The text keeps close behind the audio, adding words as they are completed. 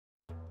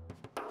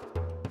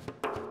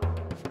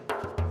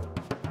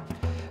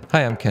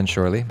Hi, I'm Ken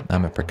Shorley.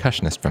 I'm a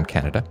percussionist from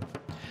Canada.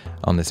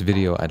 On this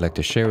video, I'd like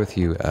to share with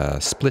you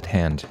a split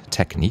hand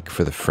technique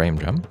for the frame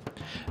drum.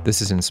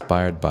 This is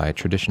inspired by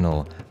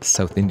traditional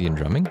South Indian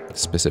drumming,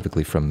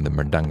 specifically from the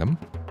mridangam.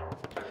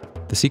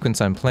 The sequence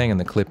I'm playing in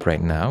the clip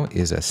right now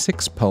is a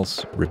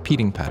 6-pulse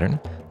repeating pattern,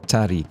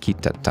 tari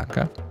kita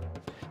taka.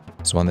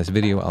 So on this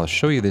video, I'll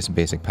show you this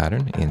basic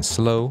pattern in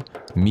slow,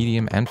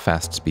 medium, and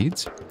fast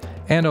speeds,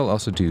 and I'll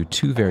also do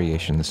 2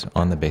 variations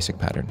on the basic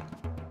pattern.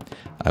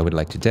 I would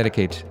like to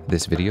dedicate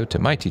this video to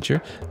my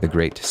teacher, the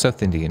great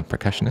South Indian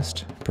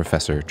percussionist,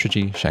 Professor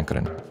Trichy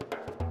Shankaran.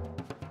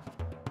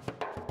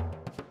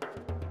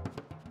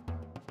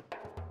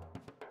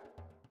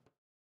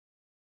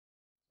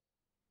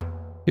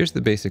 Here's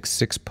the basic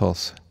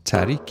 6-pulse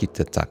tari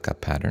kita taka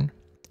pattern.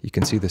 You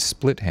can see the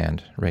split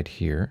hand right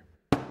here.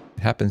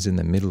 It happens in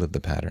the middle of the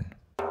pattern.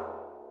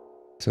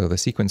 So the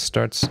sequence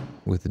starts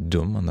with the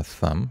dum on the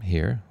thumb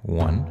here,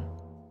 1,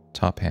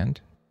 top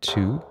hand,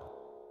 2,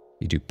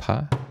 you do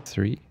pa,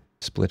 3,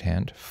 split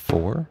hand,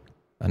 4,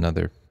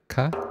 another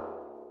ka,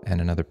 and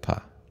another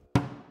pa.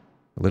 A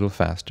little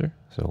faster,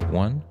 so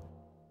 1,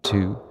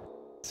 2,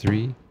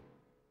 3,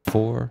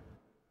 4,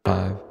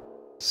 5,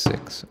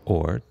 6,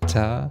 or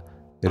ta,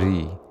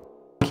 ri,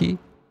 ki,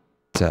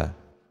 ta,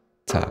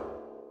 ta,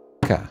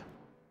 ka,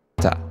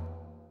 ta.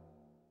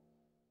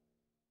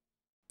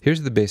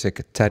 Here's the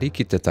basic tari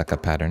kita taka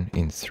pattern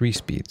in 3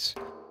 speeds.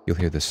 You'll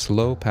hear the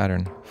slow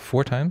pattern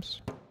 4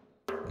 times,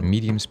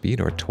 medium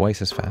speed or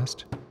twice as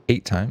fast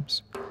 8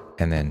 times,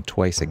 and then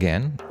twice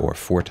again or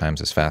 4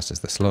 times as fast as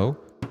the slow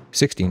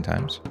 16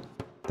 times.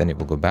 Then it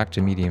will go back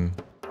to medium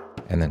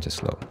and then to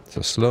slow.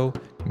 So slow,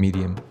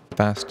 medium,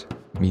 fast,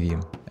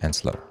 medium, and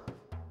slow.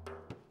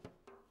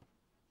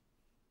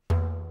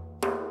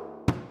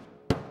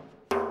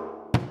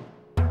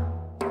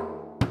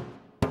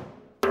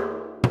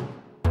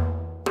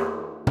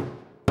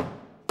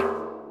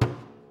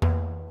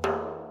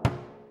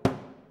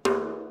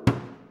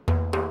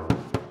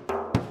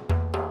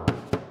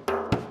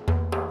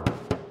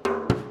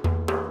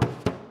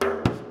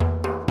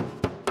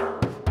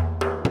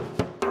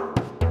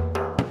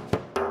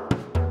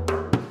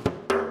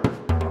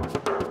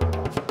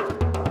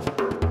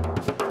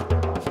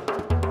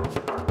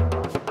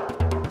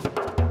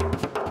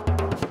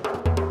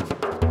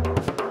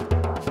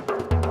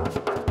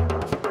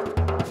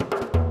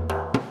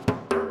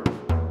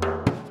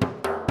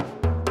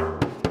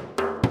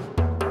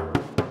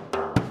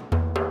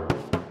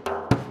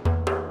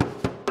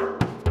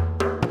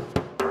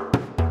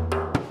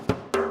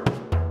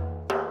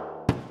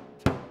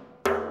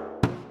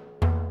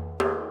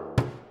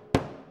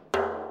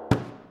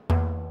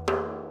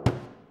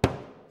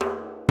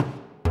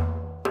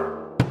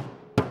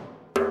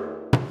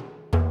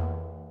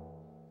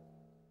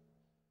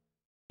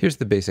 Here's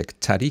the basic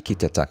tari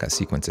kita taka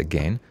sequence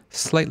again,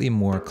 slightly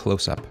more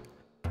close up.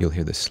 You'll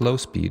hear the slow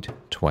speed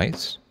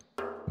twice,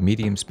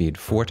 medium speed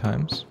 4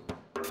 times,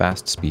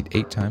 fast speed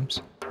 8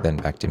 times, then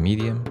back to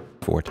medium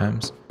 4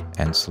 times,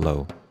 and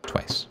slow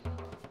twice.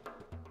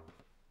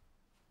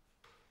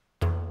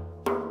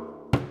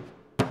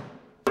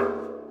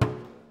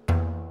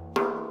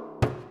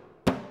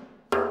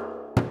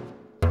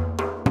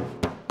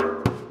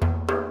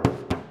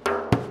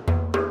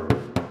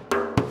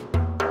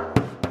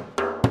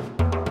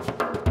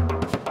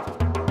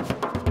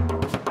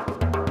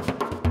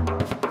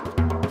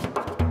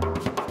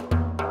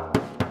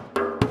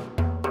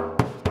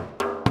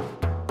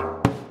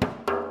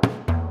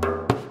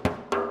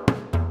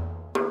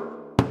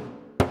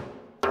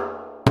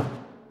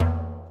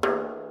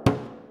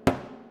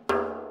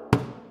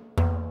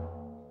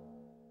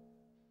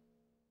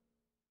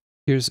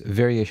 Here's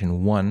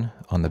variation 1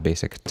 on the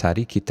basic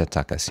tari kita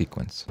taka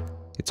sequence.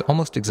 It's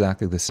almost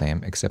exactly the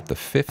same except the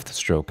 5th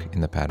stroke in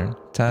the pattern,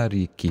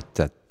 tari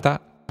kita ta.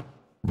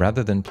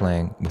 Rather than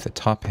playing with a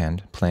top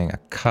hand, playing a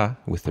ka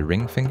with the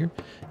ring finger,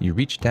 you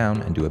reach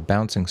down and do a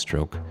bouncing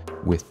stroke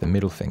with the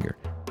middle finger.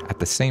 At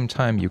the same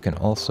time, you can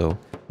also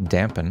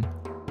dampen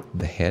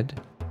the head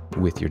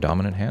with your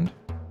dominant hand,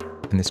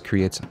 and this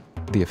creates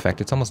the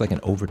effect, it's almost like an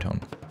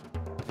overtone.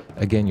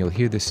 Again, you'll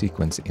hear this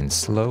sequence in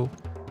slow,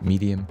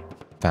 medium,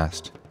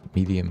 fast,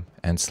 medium,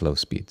 and slow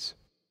speeds.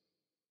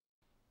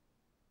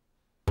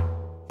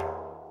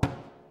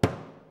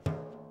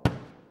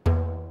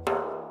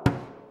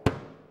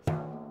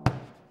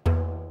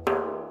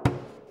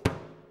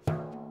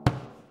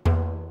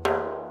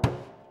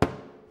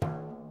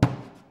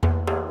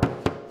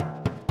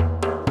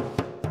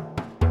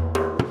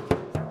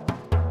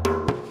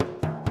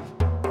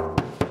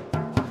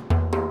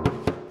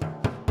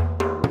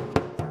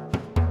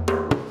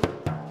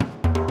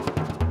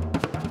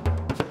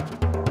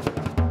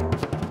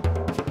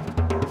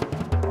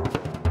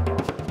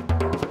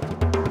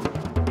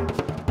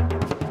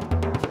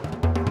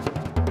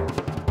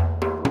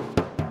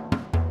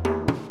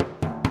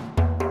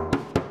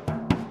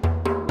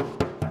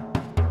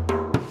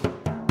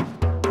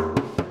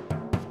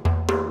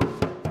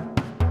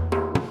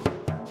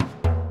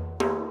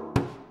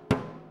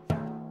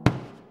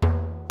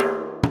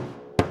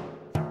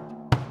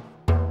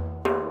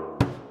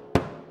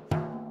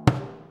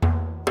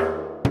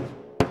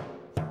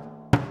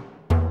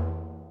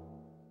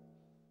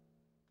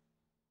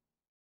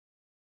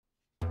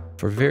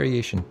 For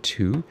variation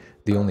 2,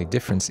 the only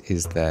difference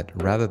is that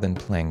rather than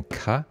playing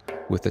ka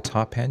with the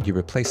top hand, you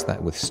replace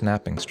that with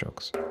snapping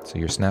strokes. So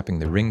you're snapping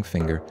the ring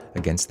finger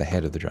against the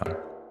head of the drum.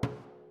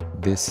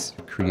 This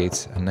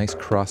creates a nice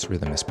cross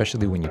rhythm,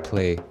 especially when you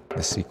play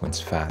the sequence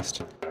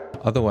fast.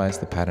 Otherwise,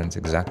 the pattern's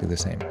exactly the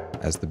same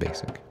as the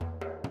basic.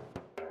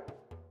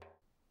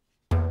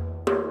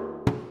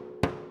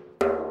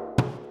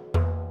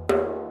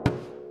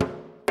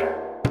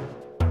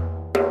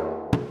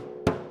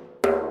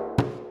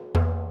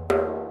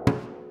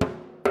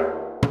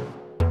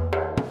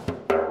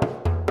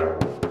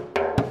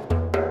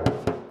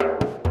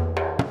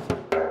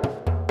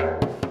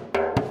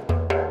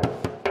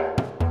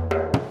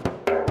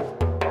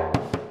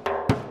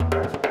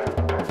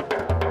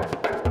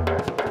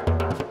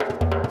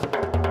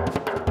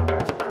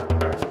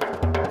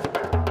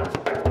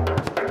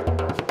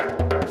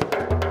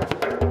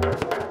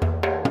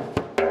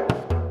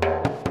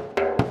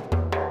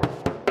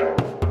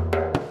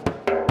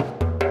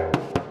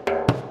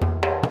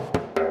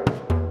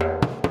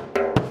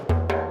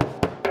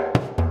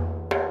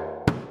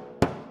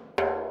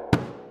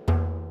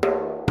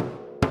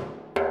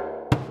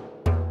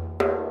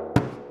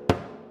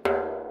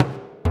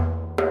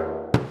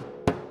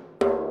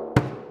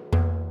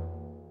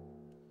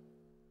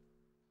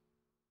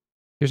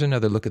 Here's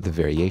another look at the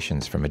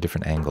variations from a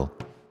different angle.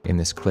 In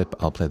this clip,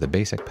 I'll play the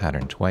basic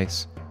pattern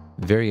twice,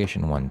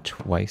 variation 1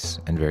 twice,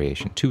 and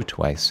variation 2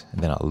 twice,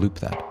 and then I'll loop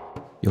that.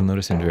 You'll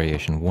notice in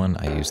variation 1,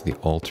 I use the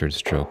altered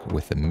stroke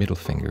with the middle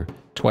finger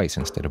twice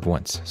instead of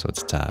once. So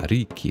it's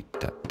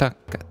tarikita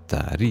taka,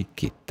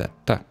 tarikita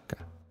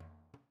taka.